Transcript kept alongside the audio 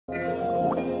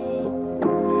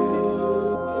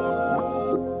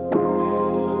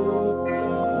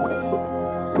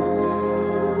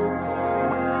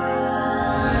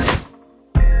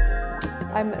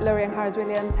Laurie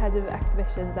Williams, Head of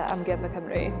Exhibitions at Amgueddfa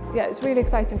Cymru. Yeah, it's really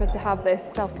exciting for us to have this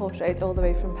self-portrait all the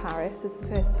way from Paris. It's the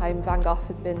first time Van Gogh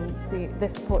has been seen,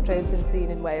 this portrait has been seen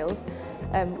in Wales.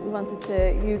 We wanted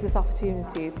to use this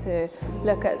opportunity to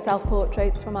look at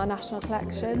self-portraits from our national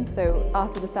collection. So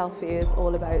Art of the Selfie is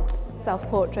all about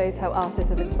self-portraits, how artists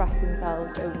have expressed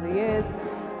themselves over the years,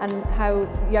 and how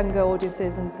younger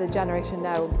audiences and the generation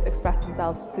now express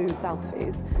themselves through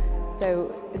selfies.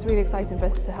 So it's really exciting for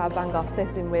us to have Van Gogh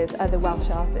sitting with other Welsh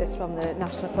artists from the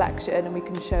national collection, and we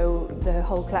can show the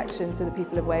whole collection to the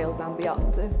people of Wales and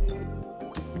beyond.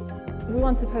 We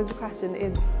want to pose the question,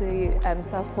 is the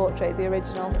self-portrait the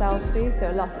original selfie?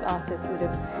 So a lot of artists would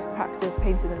have practiced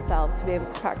painting themselves to be able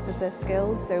to practice their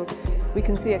skills. So we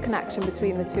can see a connection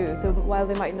between the two. So while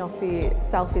they might not be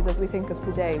selfies as we think of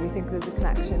today, we think there's a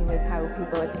connection with how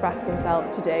people express themselves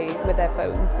today with their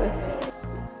phones.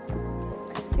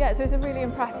 Yeah, so it's a really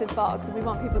impressive box, and we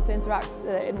want people to interact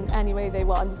in any way they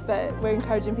want, but we're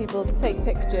encouraging people to take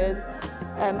pictures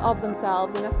of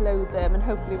themselves and upload them, and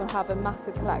hopefully we'll have a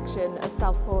massive collection of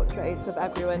self-portraits of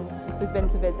everyone who's been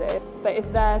to visit. But it's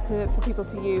there for people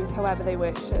to use however they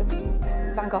wish.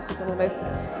 Van Gogh is one of the most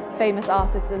famous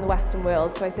artists in the Western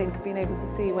world, so I think being able to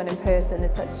see one in person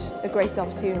is such a great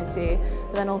opportunity,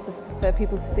 but then also for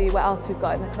people to see what else we've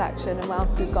got in the collection and what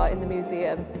else we've got in the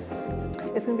museum.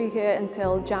 It's going to be here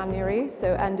until January,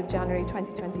 so end of January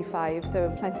 2025,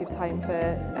 so plenty of time for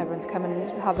everyone to come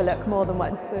and have a look more than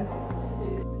once.